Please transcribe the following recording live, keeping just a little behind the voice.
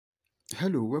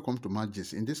Hello, welcome to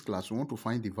Mathgist. In this class, we want to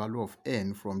find the value of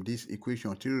n from this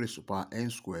equation 3 raised to power n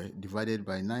squared divided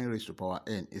by 9 raised to power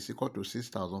n is equal to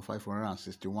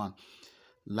 6,561.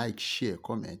 Like, share,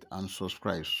 comment, and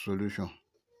subscribe. Solution.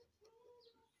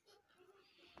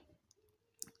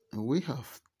 We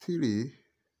have 3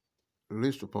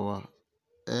 raised to power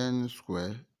n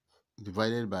squared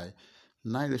divided by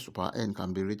 9 raised to power n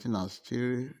can be written as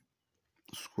 3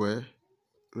 squared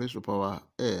raised to power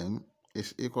n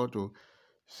is equal to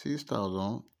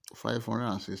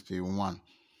 6,561.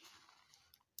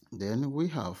 Then we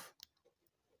have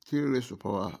 3 raised to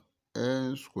power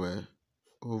n squared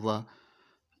over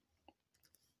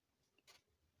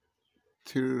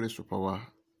 3 raised to power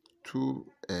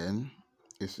 2n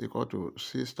is equal to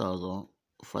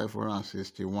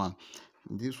 6,561.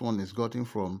 This one is gotten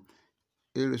from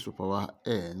a raised to power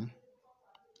n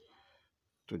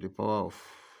to the power of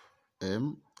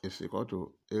m is equal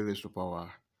to a raised to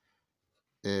power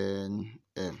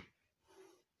nm.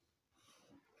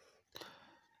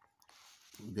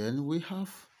 Then we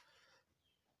have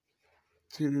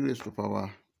 3 raised to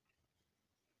power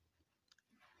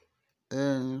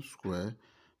n squared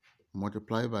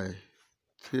multiplied by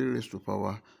 3 raised to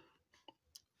power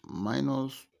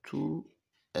minus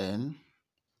 2n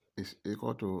is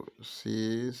equal to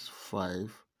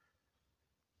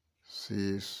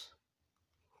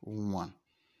 6,561.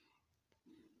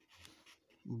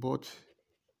 But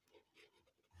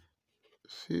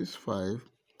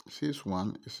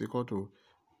 6,561 is equal to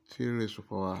 3 raised to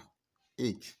power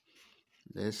 8.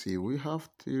 Let's see, we have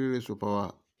 3 raised to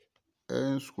power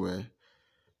n squared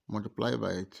multiplied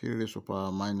by 3 raised to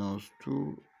power minus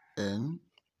 2n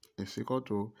is equal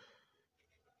to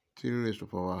 3 raised to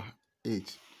power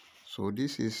 8. So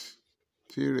this is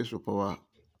 3 raised to power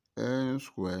n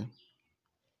squared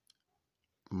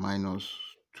minus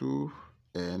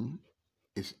 2n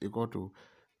is equal to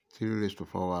 3 raised to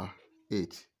power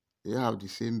 8. They have the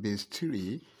same base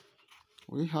 3.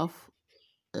 We have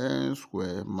n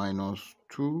squared minus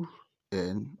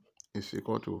 2n is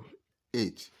equal to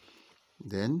 8.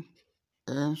 Then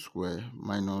n squared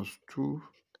minus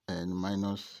 2n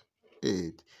minus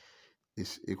 8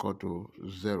 is equal to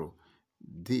 0.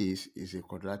 This is a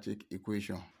quadratic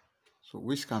equation, so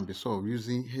which can be solved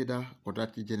using either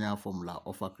quadratic general formula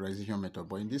or factorization method.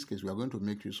 But in this case, we are going to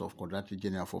make use of quadratic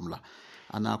general formula.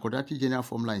 And our quadratic general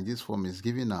formula in this form is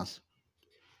giving us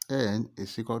n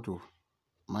is equal to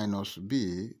minus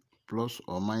b plus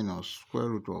or minus square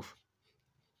root of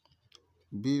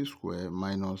b squared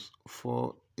minus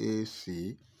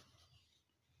 4ac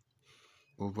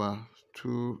over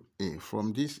 2a.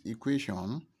 From this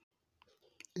equation,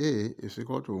 a is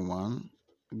equal to 1,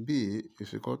 b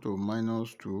is equal to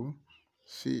minus 2,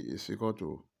 c is equal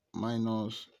to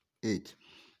minus 8.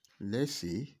 Let's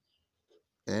see,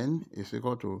 n is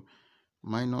equal to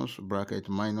minus bracket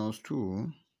minus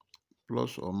 2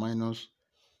 plus or minus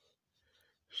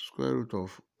square root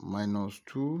of minus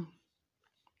 2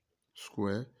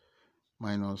 square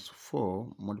minus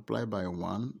 4 multiplied by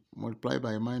 1 multiplied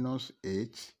by minus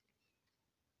 8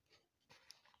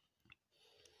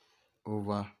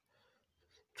 over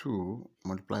 2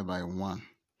 multiplied by 1.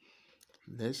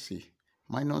 Let's see.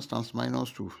 Minus times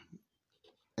minus 2.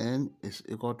 N is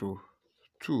equal to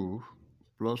 2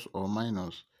 plus or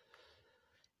minus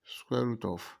square root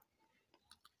of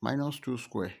minus 2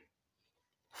 square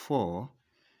 4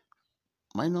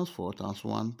 minus 4 times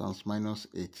 1 times minus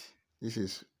 8. This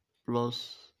is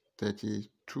plus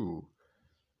 32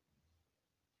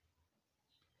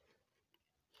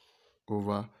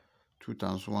 over 2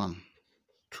 times 1,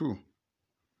 2.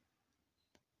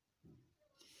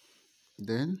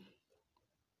 Then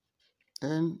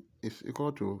n is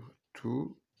equal to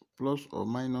 2 plus or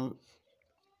minus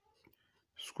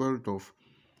square root of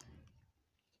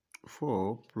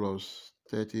 4 plus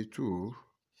 32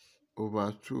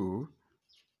 over 2.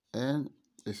 N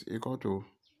is equal to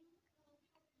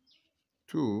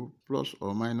 2 plus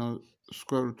or minus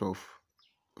square root of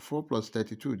 4 plus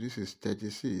 32. This is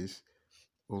 36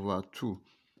 over 2.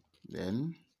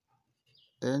 Then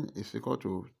n is equal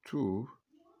to 2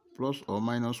 plus or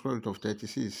minus square root of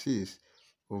 36 6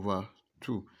 over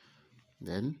 2.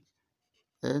 Then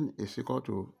n is equal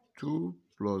to 2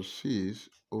 plus 6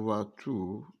 over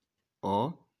 2,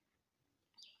 or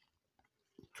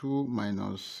 2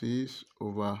 minus 6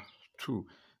 over 2.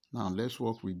 Now let's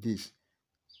work with this.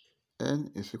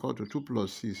 N is equal to 2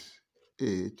 plus 6,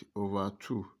 8 over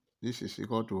 2. This is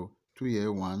equal to 2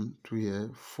 here 1, 2 here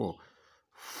 4,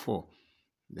 4.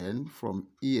 Then from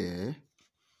here,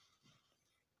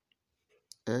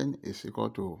 n is equal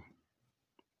to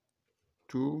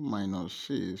 2 minus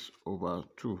 6 over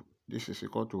 2. This is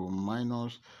equal to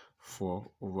minus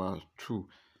 4 over 2.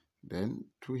 Then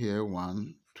 2 here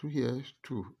 1, 2 here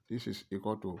 2. This is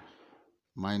equal to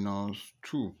minus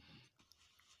 2.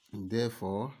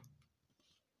 Therefore,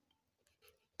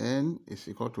 n is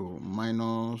equal to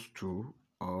minus 2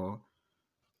 or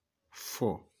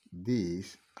 4.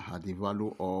 These are the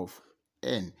value of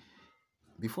n.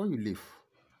 Before you leave,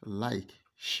 like,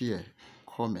 share,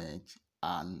 comment,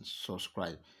 and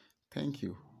subscribe. Thank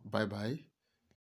you. Bye-bye.